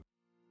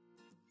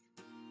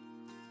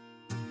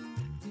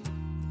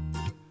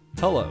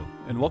Hello,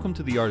 and welcome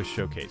to the Artist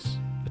Showcase,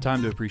 a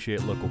time to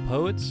appreciate local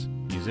poets,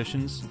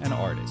 musicians, and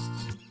artists.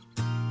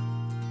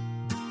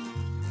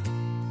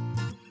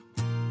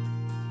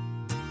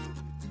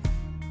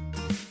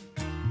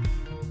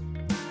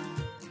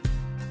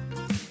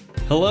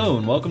 Hello,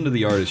 and welcome to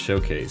the Artist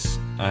Showcase.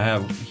 I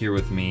have here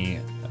with me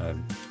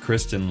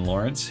Kristen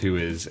Lawrence, who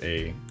is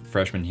a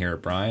freshman here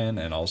at Bryan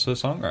and also a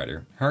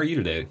songwriter. How are you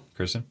today,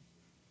 Kristen?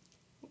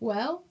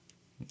 Well.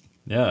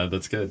 Yeah,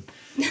 that's good.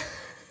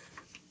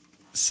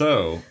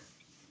 So,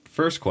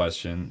 first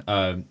question.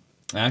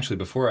 Actually,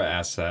 before I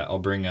ask that, I'll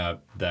bring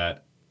up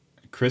that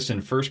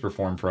Kristen first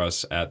performed for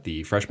us at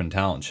the Freshman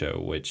Talent Show,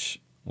 which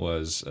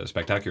was a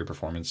spectacular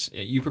performance.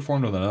 You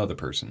performed with another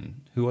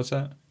person. Who was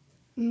that?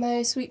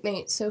 My sweet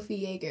mate, Sophie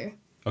Yeager.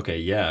 Okay,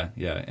 yeah.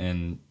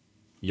 And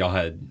y'all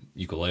had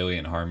ukulele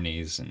and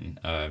harmonies.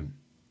 And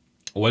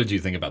what did you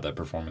think about that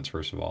performance,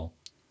 first of all?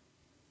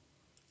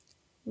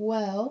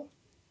 Well,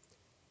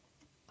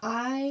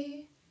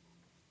 I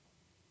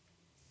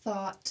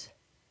thought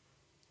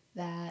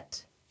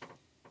that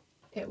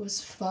it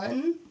was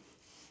fun.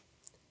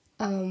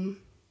 I'm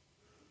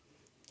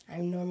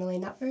normally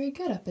not very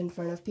good up in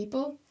front of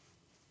people,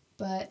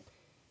 but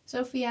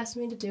Sophie asked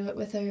me to do it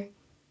with her,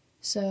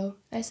 so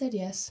I said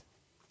yes.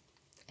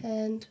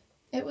 And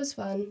it was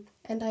fun,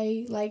 and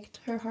I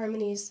liked her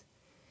harmonies,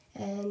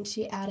 and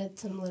she added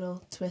some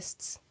little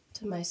twists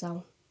to my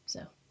song,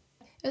 so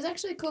it was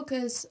actually cool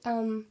because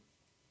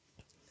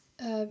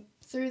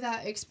through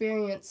that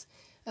experience,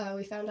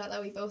 we found out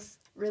that we both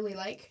really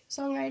like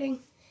songwriting,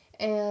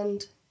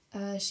 and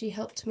she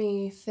helped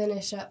me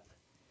finish up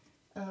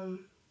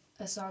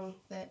a song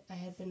that I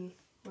had been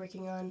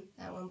working on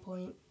at one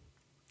point.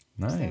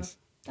 Nice.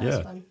 So that was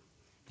fun.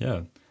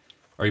 Yeah.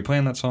 Are you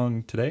playing that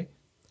song today?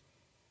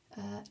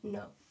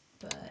 No,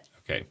 but...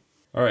 Okay.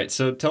 All right,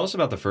 so tell us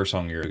about the first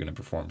song you're going to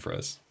perform for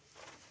us.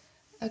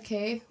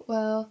 Okay,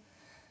 well,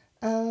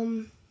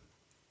 I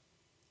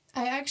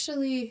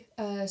actually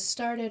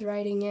started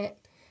writing it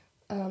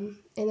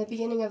in the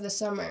beginning of the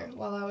summer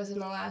while I was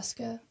in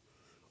Alaska,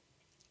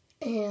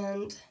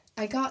 and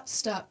I got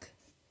stuck,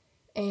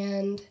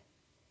 and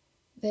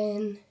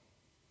then,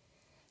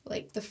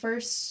 like, the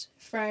first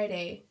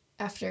Friday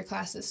after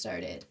classes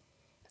started,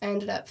 I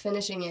ended up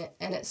finishing it,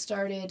 and it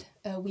started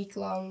a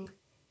week-long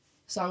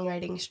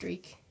songwriting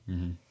streak,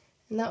 and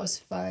that was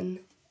fun,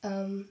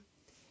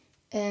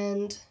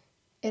 and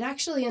it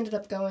actually ended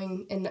up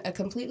going in a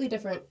completely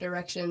different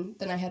direction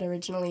than I had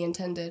originally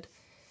intended.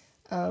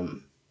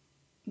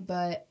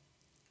 But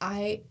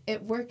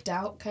it worked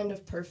out kind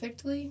of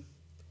perfectly,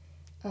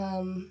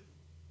 to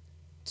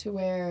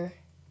where,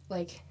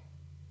 like,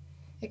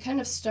 it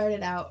kind of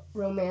started out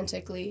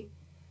romantically,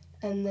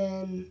 and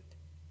then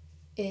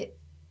it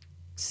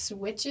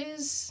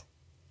switches,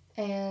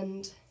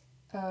 and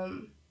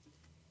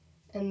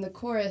the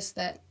chorus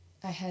that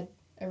I had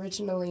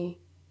originally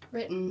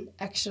written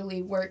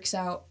actually works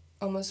out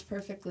almost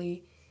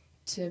perfectly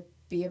to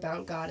be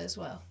about God as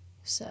well.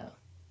 So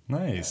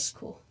Nice. That's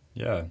cool.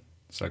 Yeah.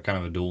 So kind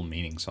of a dual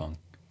meaning song.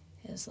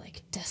 It was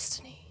like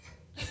destiny.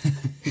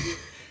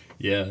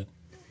 Yeah.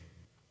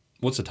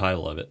 What's the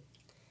title of it?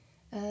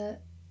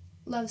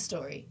 Love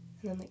story.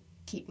 And then like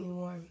keep me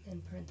warm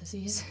in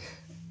parentheses.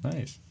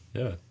 Nice.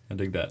 Yeah, I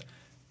dig that.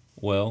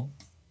 Well,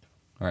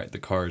 all right, the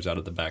car is out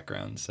of the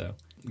background, so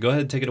go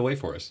ahead and take it away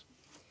for us.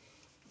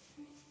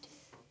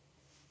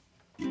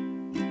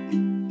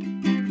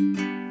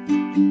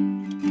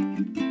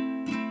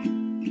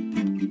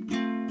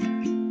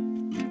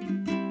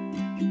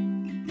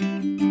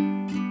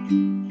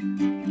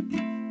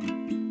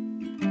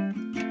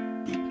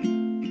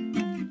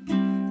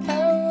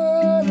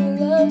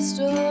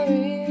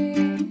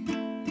 Story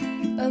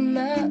of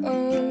my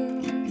own.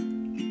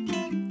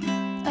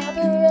 I've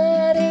been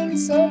writing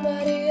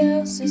somebody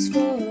else's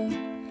for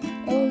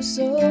oh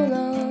so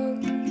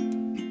long.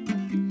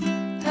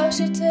 How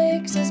she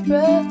takes his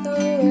breath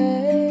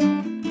away,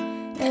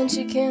 and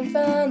she can't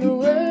find the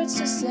words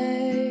to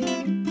say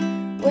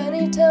when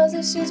he tells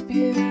her she's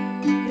beautiful.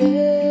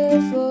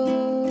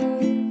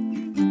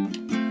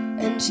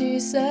 And she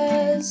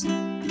says,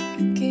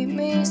 keep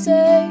me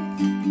safe,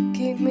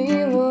 keep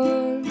me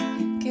warm,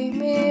 keep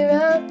me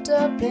wrapped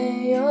up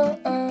in your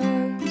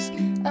arms.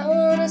 I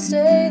wanna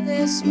stay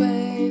this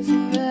way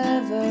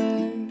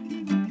forever.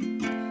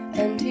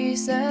 And he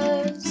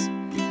says,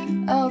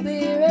 I'll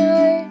be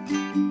right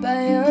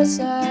by your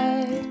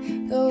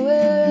side. Go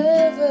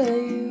wherever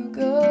you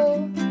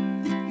go.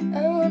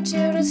 I want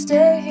you to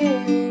stay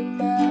here in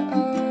my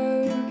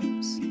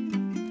arms.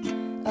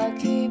 I'll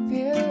keep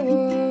you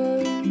warm.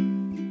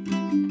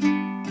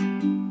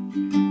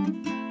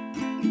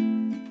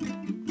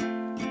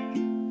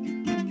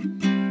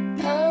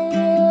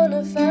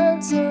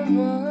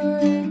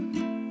 Someone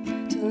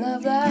to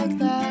love like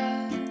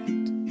that.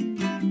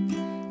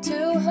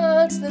 Two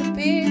hearts that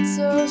beat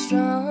so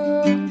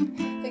strong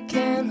they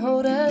can't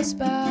hold us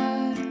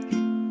back.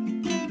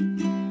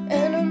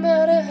 And no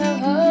matter how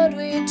hard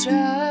we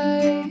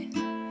try,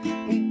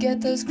 we get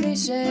those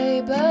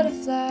cliche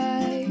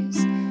butterflies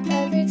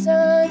every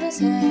time his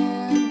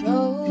hand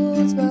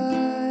holds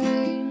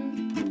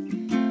mine,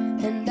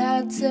 and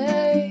I'd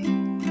say,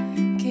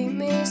 keep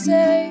me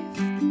safe,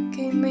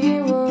 keep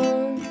me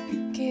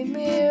warm, keep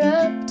me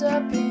wrapped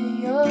up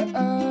in your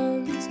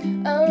arms.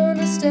 I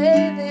wanna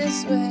stay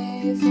this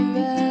way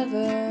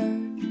forever.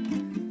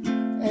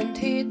 And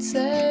he'd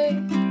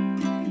say,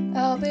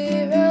 I'll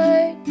be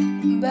right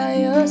by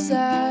your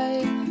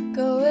side,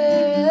 go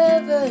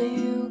wherever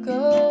you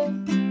go.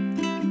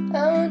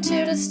 I want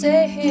you to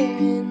stay here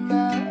in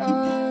my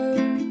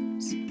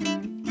arms,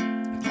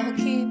 I'll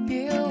keep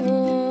you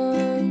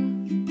warm.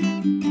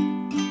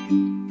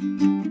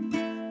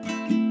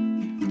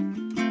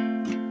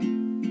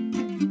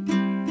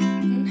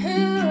 And who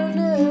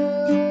knew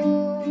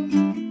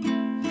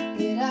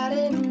that I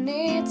didn't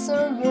need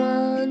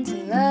someone to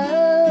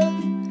love?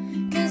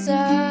 'Cause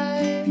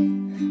I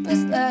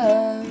was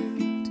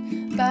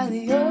loved by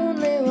the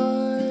only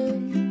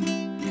one.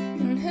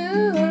 And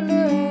who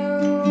knew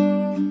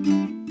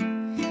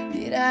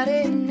that I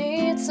didn't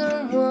need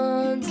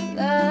someone to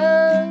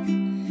love?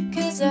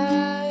 'Cause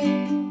I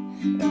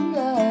am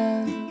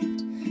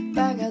loved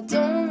by God's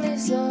only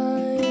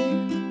Son.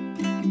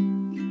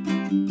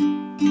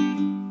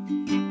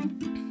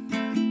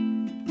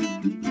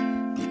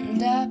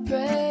 And I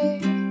pray,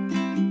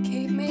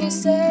 keep me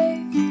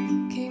safe,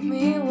 keep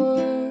me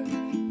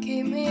warm,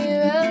 keep me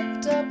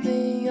wrapped up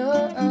in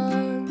your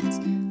arms.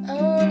 I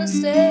wanna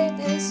stay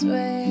this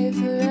way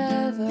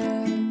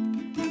forever.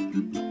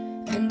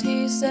 And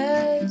he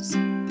says,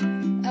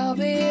 I'll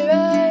be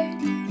right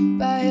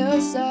by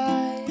your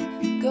side,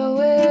 go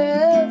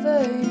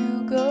wherever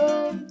you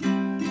go.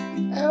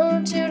 I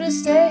want you to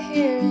stay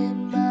here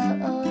in my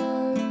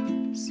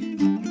arms,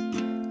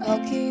 I'll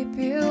keep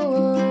you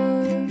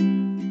warm.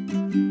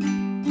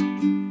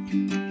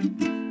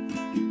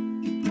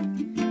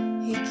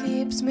 He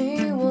keeps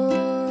me warm.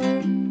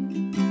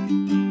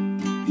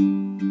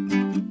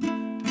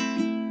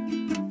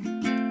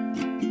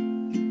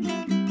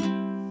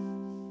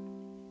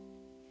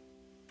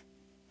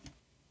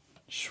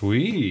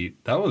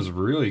 Sweet. That was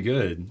really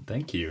good.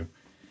 Thank you.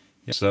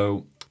 Yeah.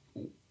 So,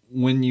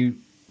 when you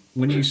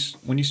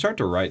start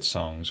to write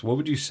songs, what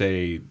would you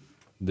say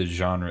the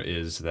genre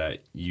is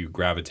that you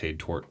gravitate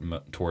toward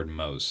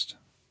most?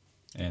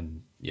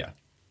 And yeah.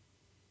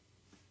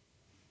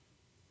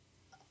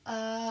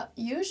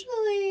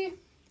 Usually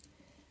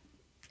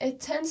it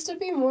tends to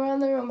be more on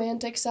the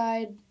romantic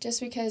side,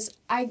 just because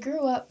I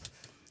grew up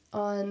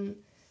on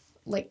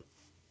like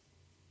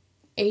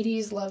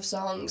 80s love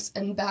songs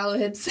and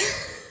ballads.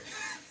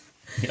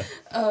 Yeah.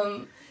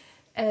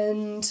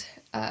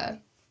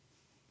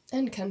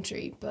 And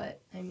country,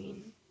 but I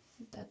mean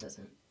that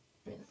doesn't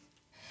really.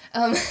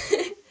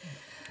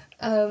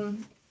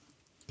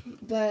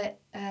 But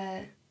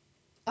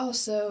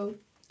also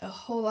a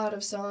whole lot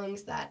of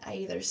songs that I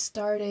either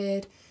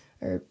started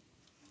or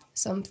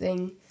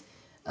something.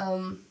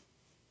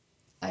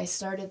 I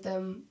started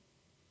them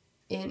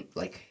in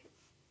like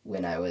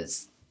when I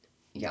was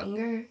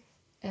younger,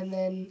 and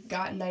then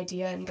got an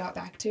idea and got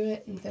back to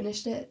it and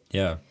finished it.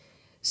 Yeah.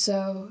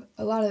 So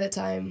a lot of the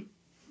time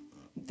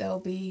they'll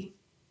be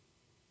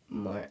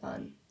more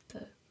on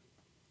the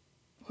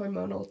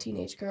hormonal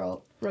teenage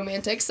girl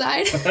romantic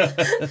side.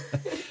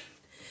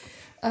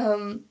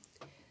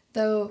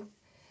 Though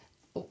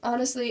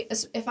honestly,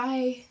 if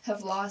I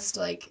have lost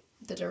like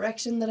the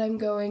direction that I'm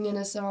going in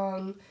a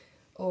song,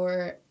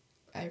 or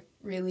I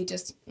really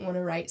just want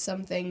to write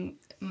something,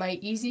 my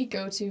easy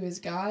go-to is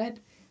God,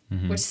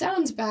 which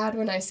sounds bad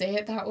when I say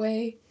it that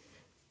way,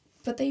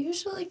 but they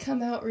usually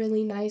come out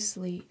really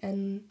nicely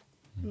and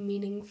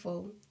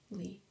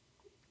meaningfully.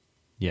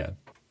 Yeah.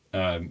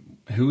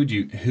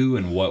 Who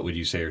and what would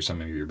you say are some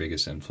of your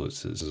biggest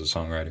influences as a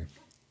songwriter?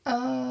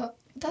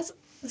 That's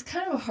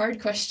kind of a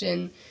hard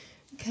question,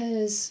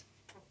 because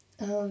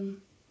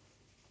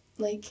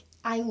like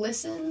I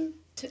listen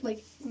to,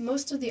 like,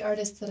 most of the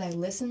artists that I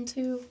listen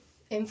to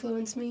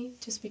influence me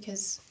just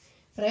because,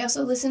 but I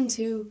also listen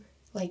to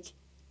like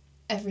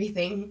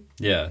everything.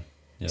 Yeah.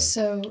 Yeah.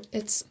 So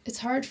it's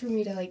hard for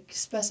me to like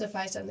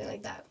specify something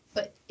like that.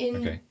 But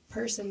in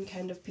person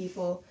kind of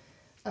people,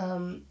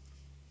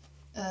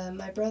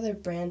 my brother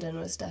Brandon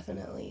was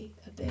definitely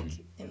a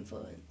big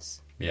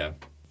influence. Yeah.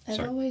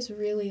 I've always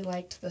really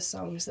liked the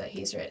songs that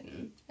he's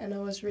written, and I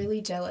was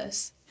really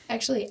jealous.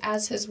 Actually,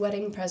 as his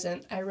wedding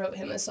present, I wrote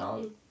him a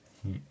song.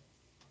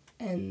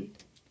 And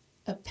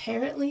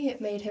apparently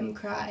it made him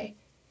cry,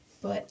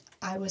 but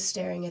I was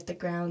staring at the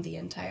ground the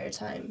entire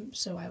time,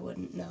 so I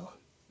wouldn't know.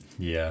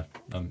 Yeah.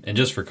 And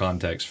just for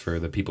context, for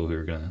the people who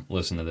are going to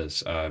listen to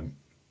this,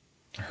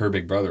 her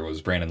big brother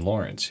was Brandon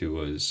Lawrence, who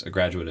was a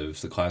graduate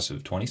of the class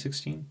of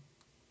 2016?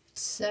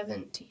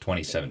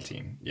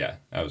 2017. Yeah,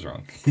 I was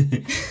wrong.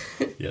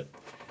 Yeah.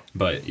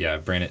 But yeah,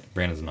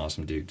 Brandon's an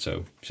awesome dude.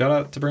 So shout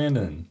out to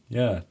Brandon.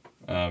 Yeah.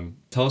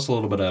 Tell us a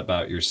little bit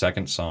about your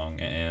second song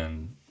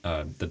and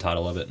the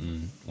title of it,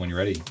 and when you're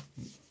ready,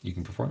 you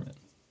can perform it.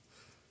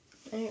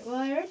 All right, well,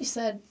 I already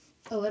said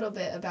a little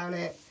bit about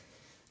it.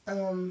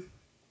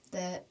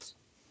 That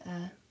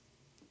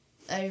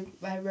I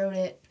wrote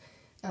it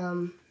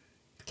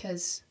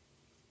because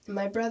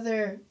my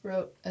brother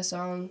wrote a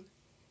song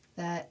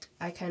that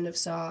I kind of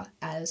saw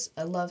as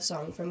a love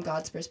song from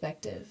God's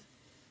perspective.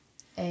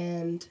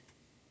 And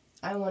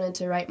I wanted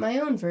to write my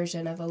own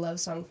version of a love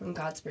song from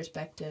God's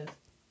perspective.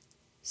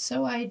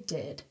 So I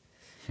did.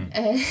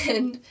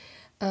 And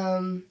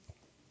I'm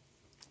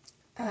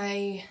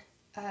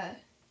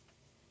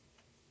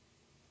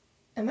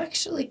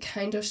actually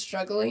kind of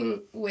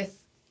struggling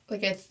with,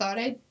 like, I thought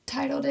I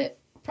titled it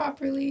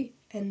properly,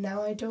 and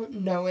now I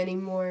don't know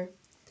anymore.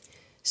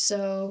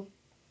 So,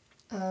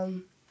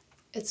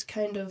 it's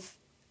kind of,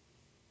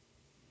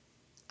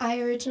 I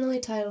originally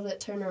titled it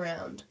Turn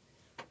Around,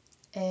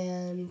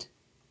 and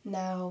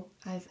now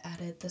I've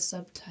added the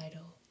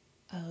subtitle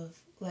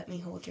of Let Me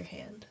Hold Your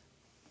Hand.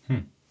 So.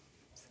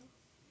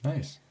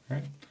 Nice. All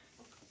right.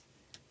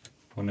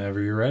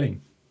 Whenever you're ready.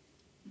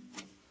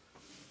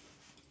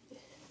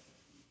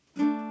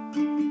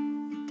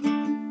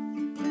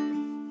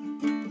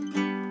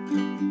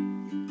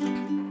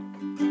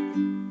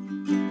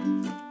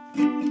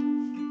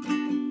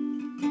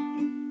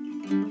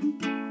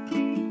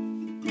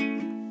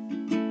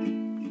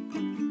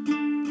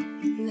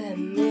 Let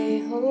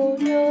me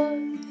hold your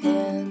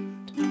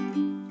hand.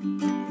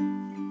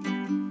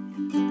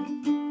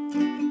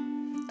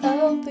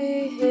 I'll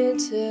be here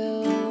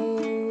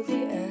till the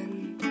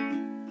end.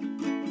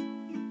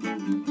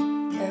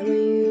 And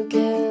when you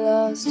get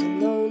lost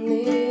and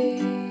lonely,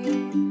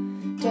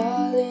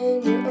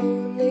 darling, you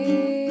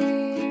only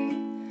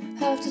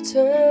have to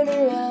turn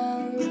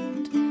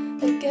around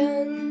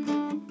again.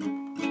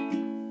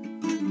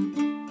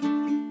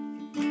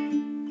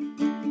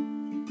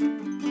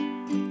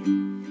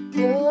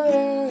 You're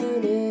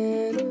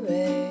running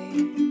away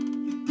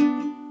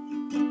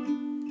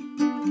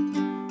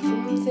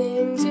from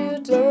things you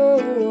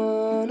don't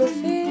wanna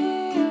feel.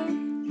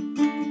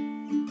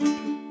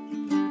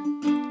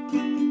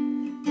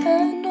 I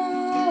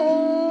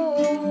know,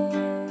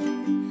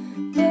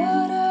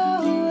 but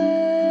I'll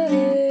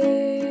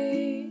wait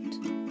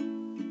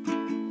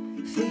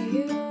for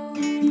you.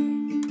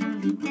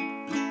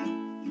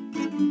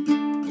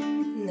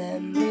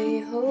 Let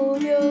me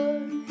hold your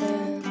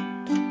hand.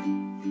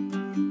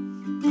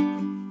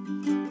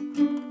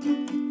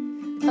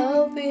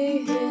 I'll be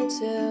here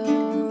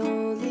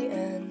till the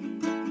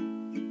end.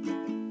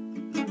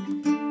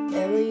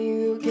 And when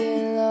you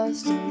get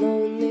lost and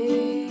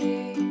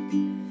lonely,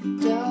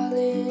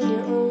 darling, you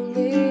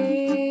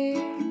only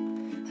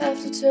have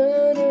to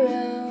turn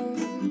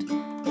around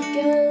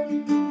again.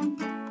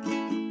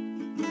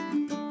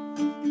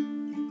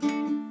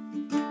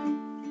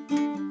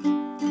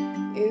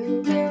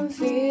 You've been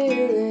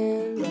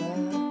feeling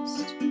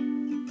lost,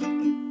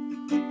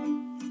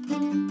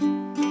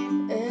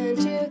 and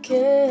you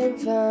can't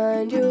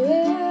find your way.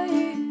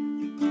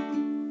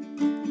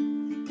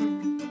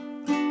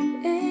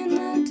 In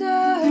the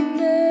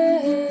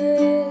darkness,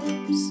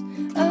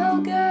 I'll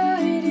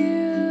guide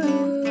you.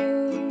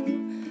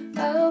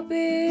 I'll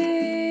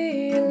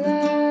be a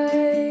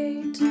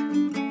light.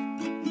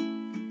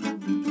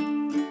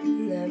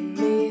 Let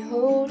me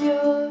hold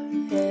your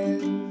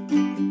hand.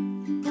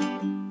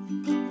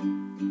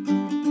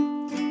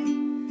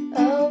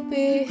 I'll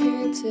be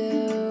here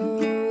till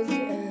the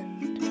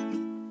end.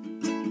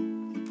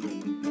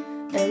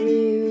 And when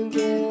you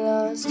get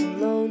lost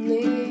and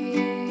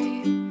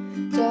lonely,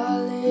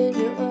 darling,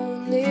 you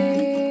only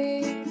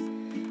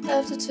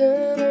have to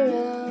turn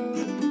around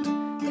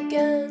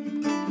again.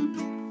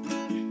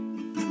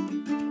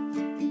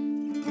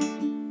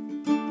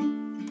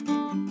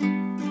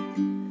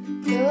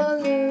 You're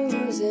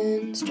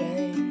losing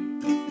strength.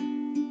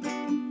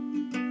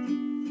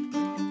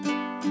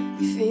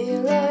 You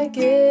feel like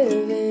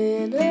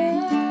giving up.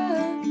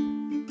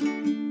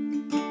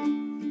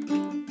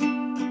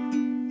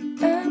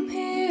 I'm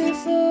here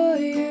for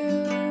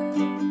you,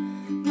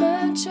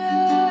 my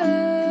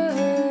child.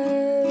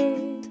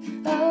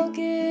 I'll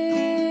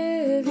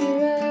give you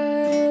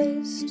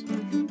rest.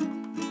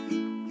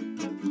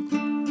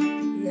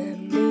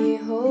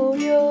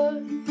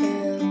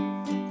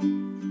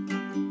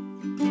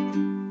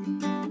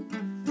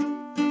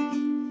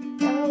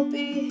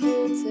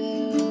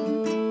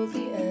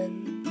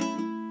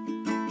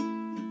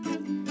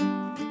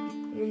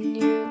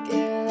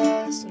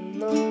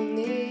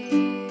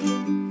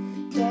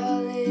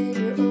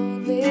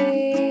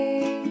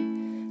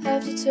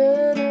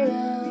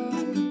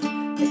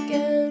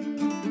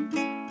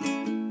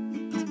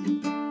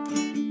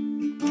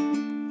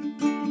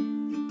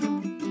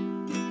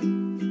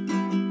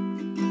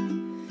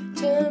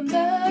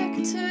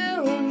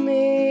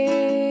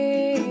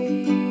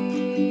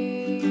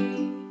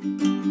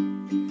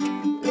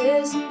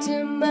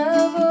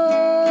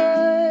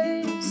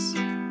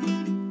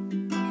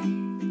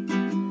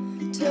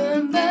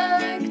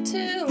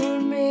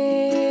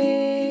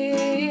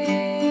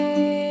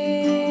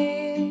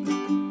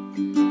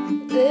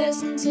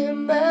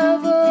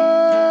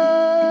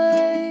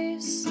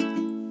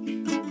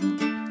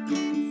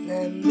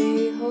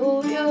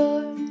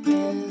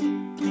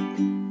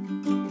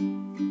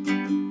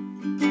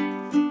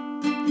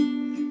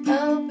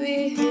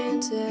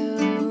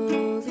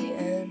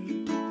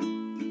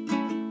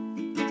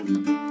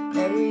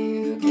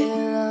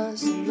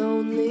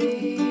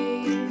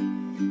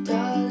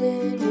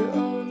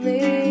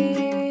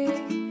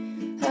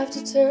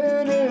 to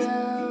turn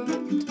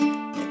around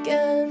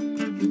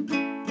again.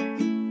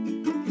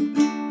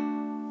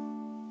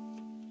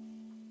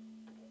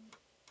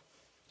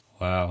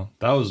 Wow,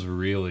 that was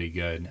really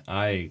good.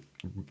 I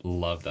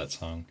love that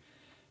song.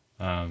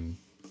 It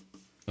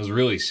was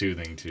really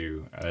soothing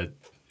too. I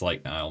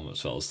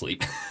almost fell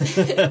asleep.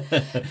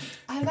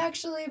 I've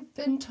actually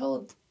been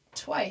told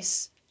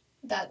twice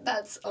that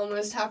that's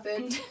almost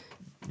happened.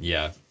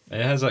 Yeah,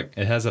 it has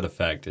that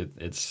effect.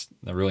 It's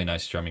a really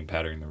nice strumming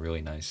pattern, a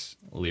really nice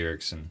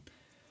lyrics and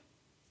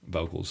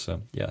vocals.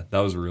 So yeah, that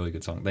was a really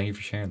good song. Thank you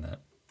for sharing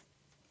that.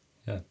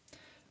 Yeah.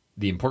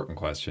 The important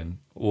question: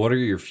 what are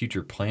your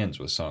future plans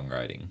with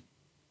songwriting?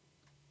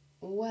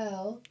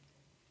 Well,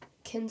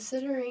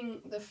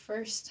 considering the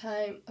first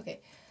time,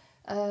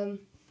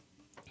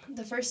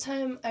 the first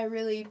time I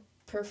really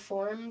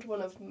performed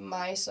one of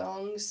my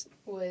songs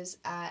was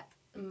at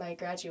my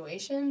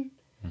graduation.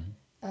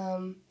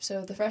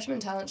 So the freshman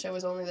talent show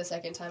was only the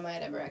second time I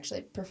had ever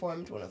actually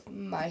performed one of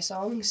my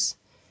songs.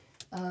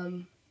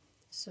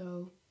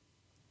 So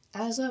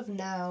as of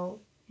now,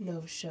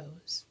 no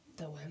shows,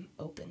 though I'm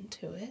open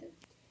to it.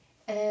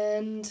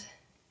 And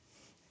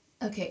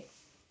okay,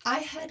 I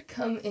had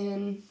come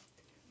in,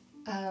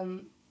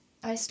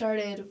 I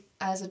started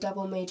as a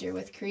double major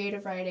with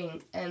creative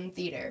writing and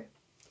theater.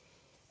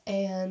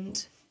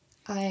 And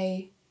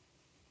I,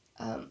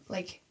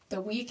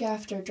 the week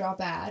after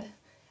Drop Ad,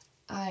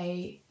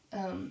 I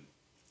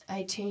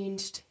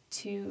changed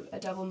to a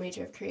double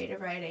major of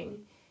creative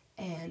writing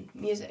and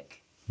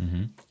music.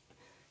 Mm-hmm.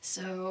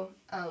 So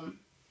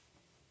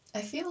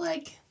I feel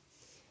like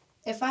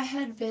if I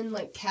had been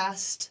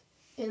cast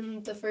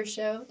in the first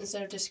show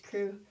instead of just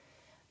crew,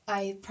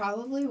 I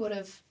probably would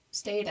have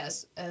stayed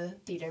as a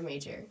theater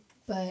major.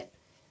 But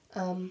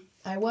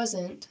I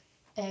wasn't,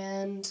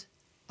 and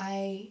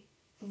I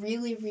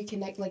really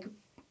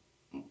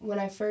when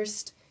I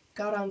first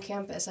got on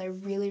campus, I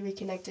really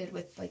reconnected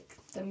with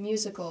the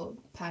musical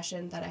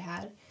passion that I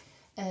had,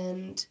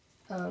 and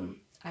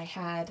I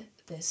had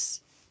this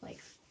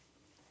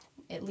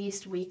at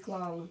least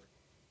week-long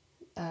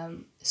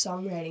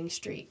songwriting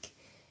streak,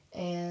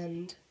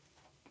 and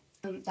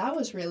that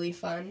was really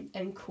fun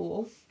and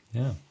cool.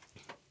 Yeah.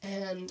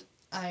 And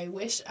I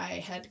wish I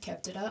had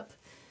kept it up,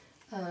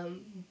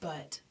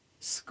 but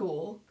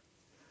school.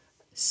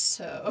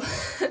 So,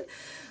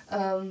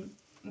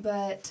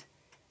 but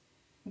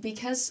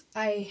because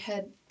I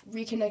had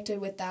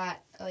reconnected with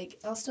that,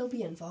 I'll still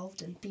be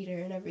involved in theater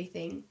and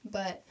everything,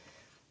 but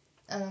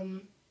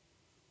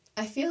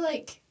I feel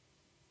like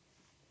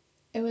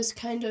it was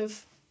kind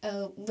of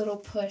a little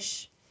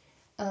push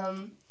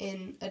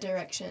in a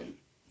direction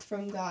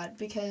from God,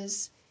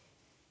 because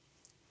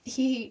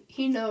he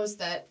knows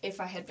that if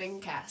I had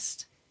been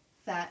cast,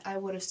 that I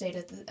would have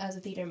stayed as a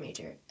theater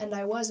major, and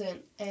I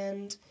wasn't,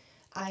 and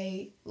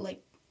I'm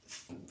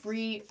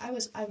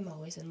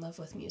always in love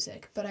with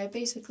music, but I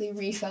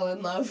basically fell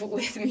in love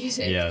with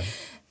music. Yeah.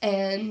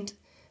 And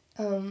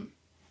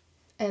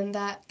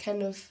that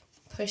kind of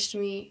pushed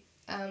me,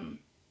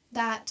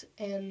 that,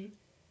 and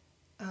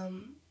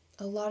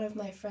a lot of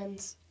my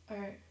friends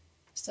are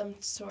some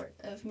sort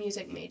of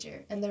music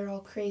major, and they're all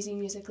crazy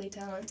musically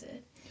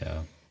talented.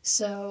 Yeah.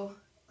 So,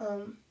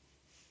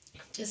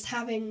 just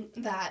having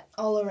that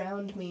all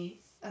around me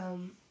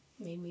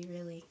made me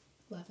really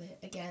love it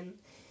again.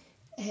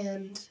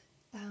 And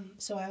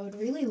so I would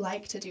really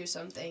like to do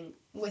something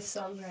with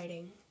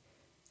songwriting.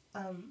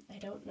 I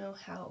don't know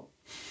how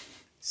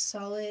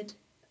solid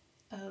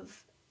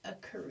of a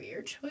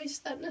career choice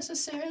that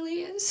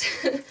necessarily is.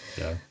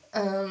 Yeah.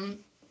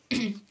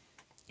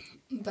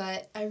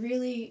 But I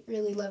really,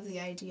 really love the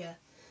idea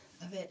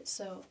of it,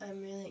 so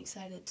I'm really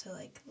excited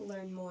to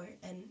learn more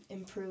and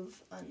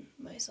improve on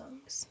my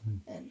songs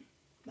and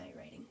my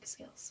writing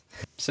skills.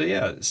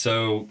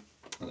 So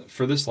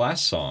for this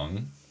last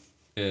song,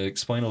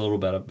 explain a little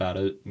bit about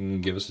it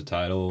and give us a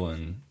title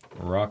and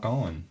rock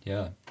on.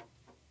 Yeah.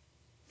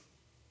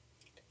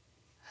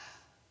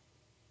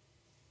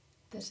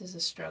 This is a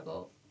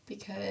struggle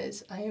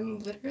because I am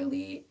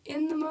literally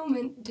in the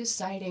moment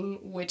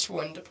deciding which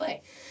one to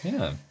play.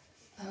 Yeah.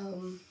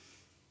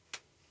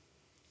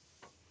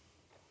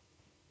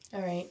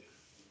 All right.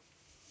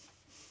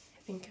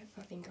 I think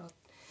I'll.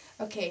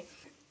 Okay.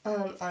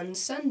 On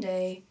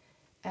Sunday,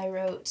 I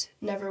wrote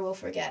 "Never Will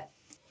Forget,"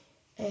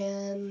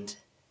 and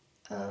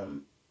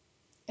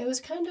it was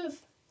kind of.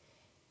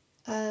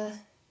 It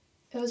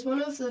was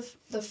one of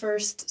the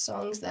first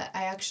songs that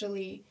I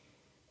actually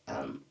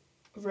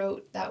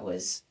wrote that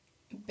was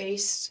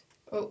based.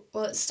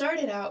 Well, it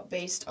started out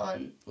based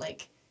on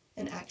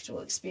an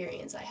actual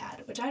experience I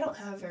had, which I don't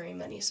have very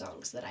many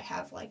songs that I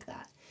have like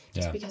that.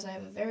 Just because I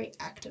have a very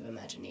active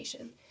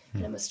imagination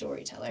and I'm a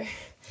storyteller.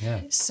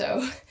 Yeah.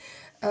 So,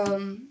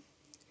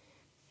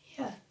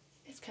 yeah,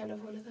 it's kind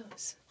of one of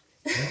those.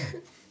 Yeah.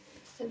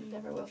 And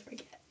Never Will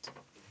Forget.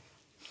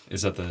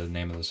 Is that the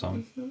name of the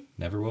song? Mm-hmm.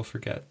 Never Will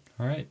Forget.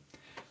 All right.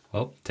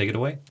 Well, take it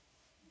away.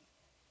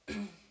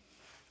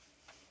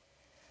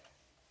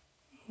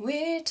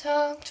 We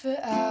talked for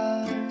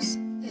hours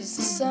as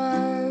the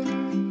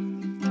sun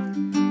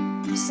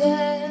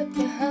sat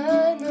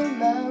behind the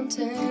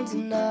mountains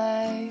and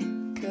I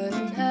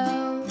couldn't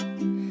help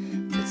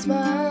but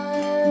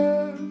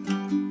smile.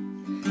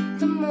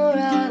 The more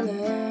I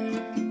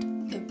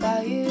learned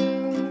about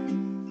you,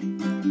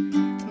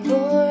 the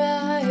more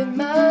I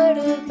admired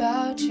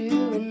about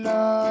you, and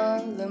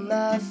all of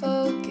my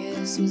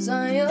focus was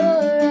on your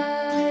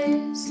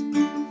eyes.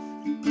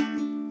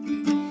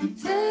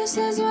 This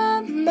is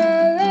what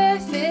my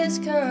life is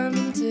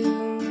coming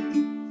to.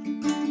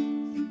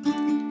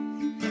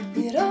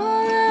 That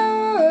all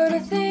I wanna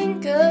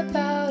think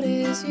about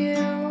is you.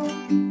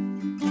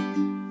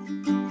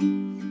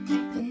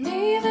 And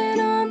even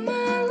on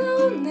my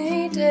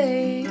lonely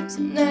days,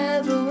 I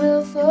never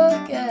will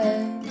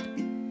forget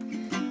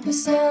the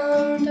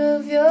sound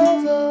of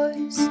your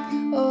voice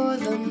or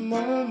the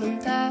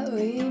moment that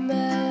we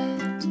met.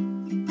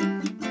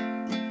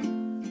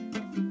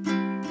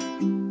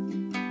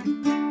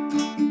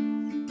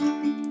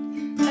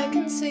 I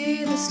can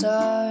see the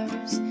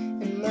stars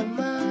in my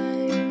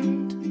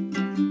mind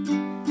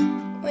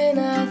when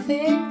I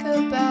think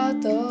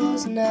about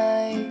those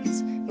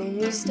nights when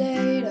we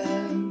stayed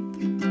up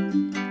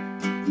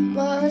and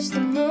watched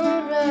the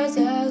moon rise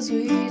as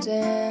we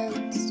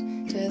danced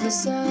to the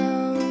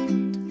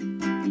sound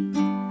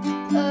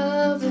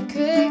of the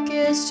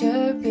crickets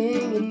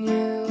chirping, and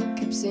you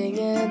kept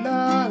singing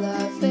all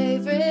our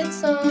favorite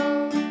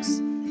songs.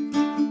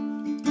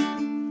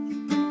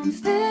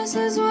 This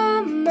is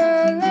what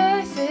my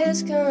life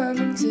is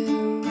coming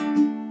to.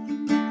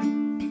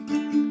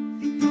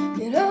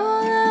 And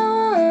all I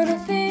wanna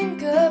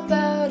think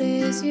about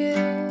is you.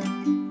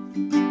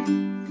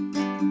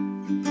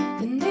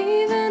 And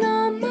even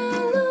on my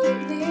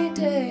lonely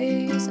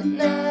days, I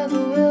never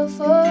will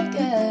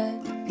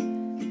forget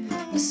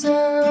the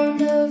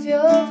sound of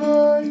your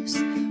voice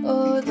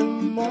or the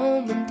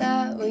moment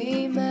that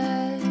we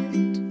met.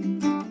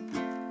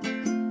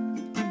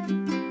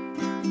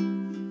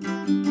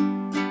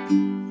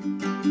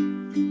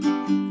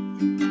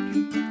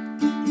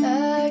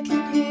 I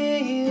can hear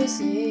you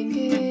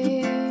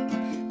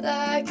singing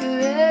like a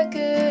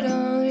record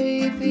on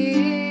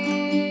repeat.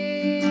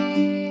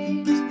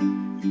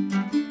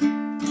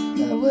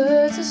 My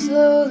words are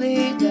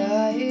slowly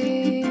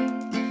dying,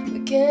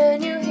 but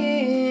can you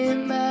hear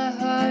my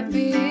heart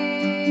beating?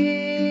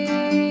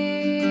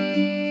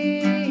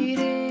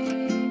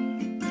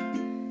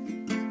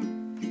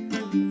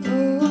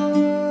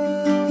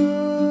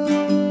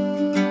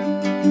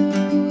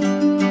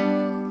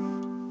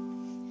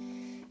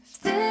 If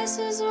this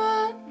is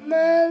what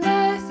my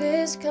life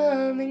is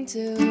coming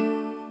to,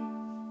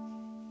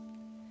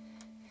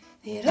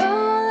 that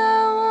all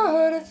I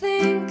wanna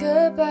think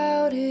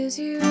about is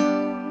you,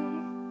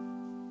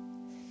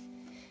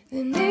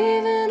 then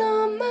even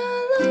on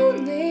my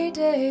lonely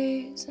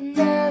days, I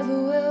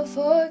never will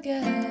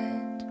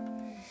forget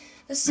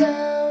the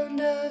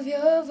sound of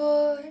your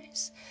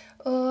voice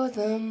or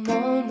the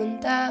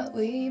moment that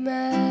we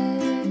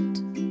met.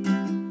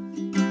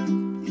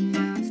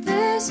 If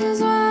this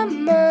is what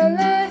my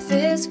life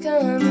is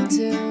coming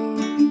to,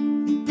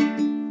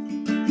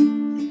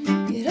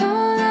 that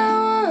all I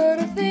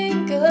wanna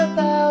think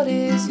about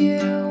is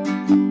you.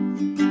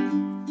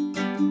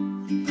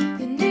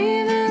 And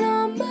even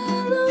on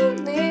my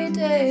lonely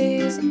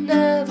days, I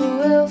never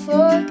will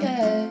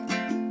forget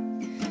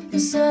the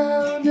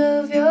sound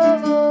of your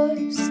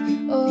voice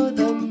or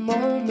the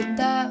moment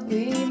that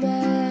we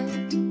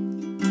met.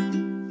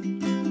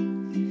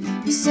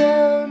 The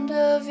sound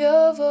of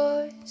your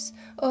voice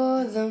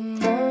or the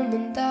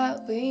moment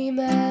that we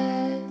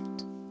met.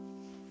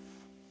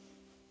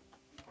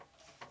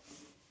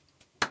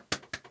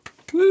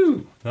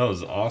 Woo! That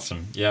was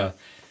awesome. Yeah.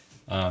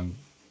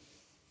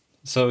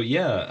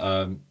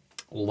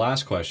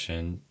 Last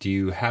question. Do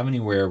you have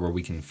anywhere where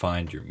we can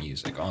find your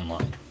music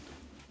online?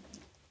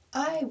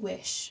 I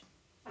wish.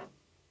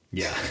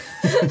 Yeah.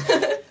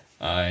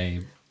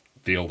 I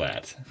feel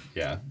that.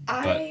 Yeah.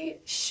 I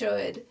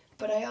should,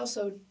 but I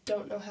also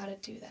don't know how to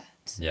do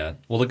that. Yeah.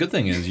 Well, the good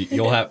thing is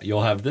you'll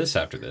have this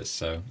after this,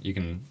 so you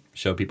can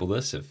show people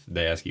this if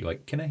they ask you,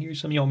 like, can I hear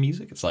some of y'all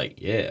music? It's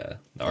like, yeah,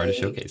 the Artist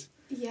Showcase.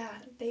 Yeah,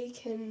 they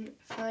can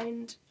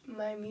find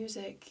my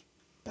music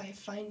by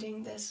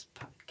finding this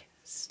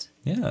podcast.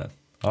 Yeah.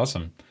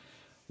 Awesome.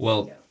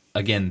 Well,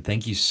 again,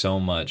 thank you so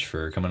much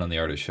for coming on the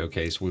Artist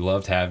Showcase. We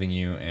loved having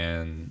you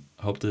and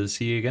hope to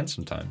see you again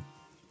sometime.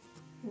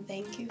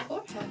 Thank you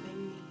for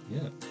having me.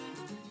 Yeah.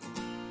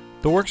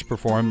 The works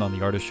performed on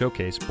the Artist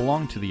Showcase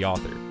belong to the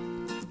author.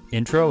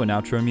 Intro and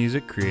outro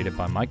music created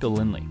by Michael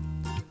Lindley.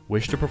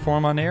 Wish to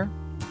perform on air?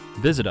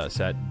 Visit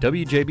us at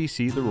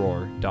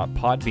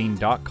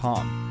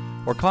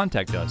wjbctheroar.podbean.com or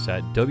contact us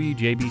at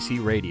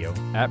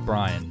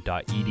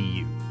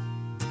wjbcradio@bryan.edu.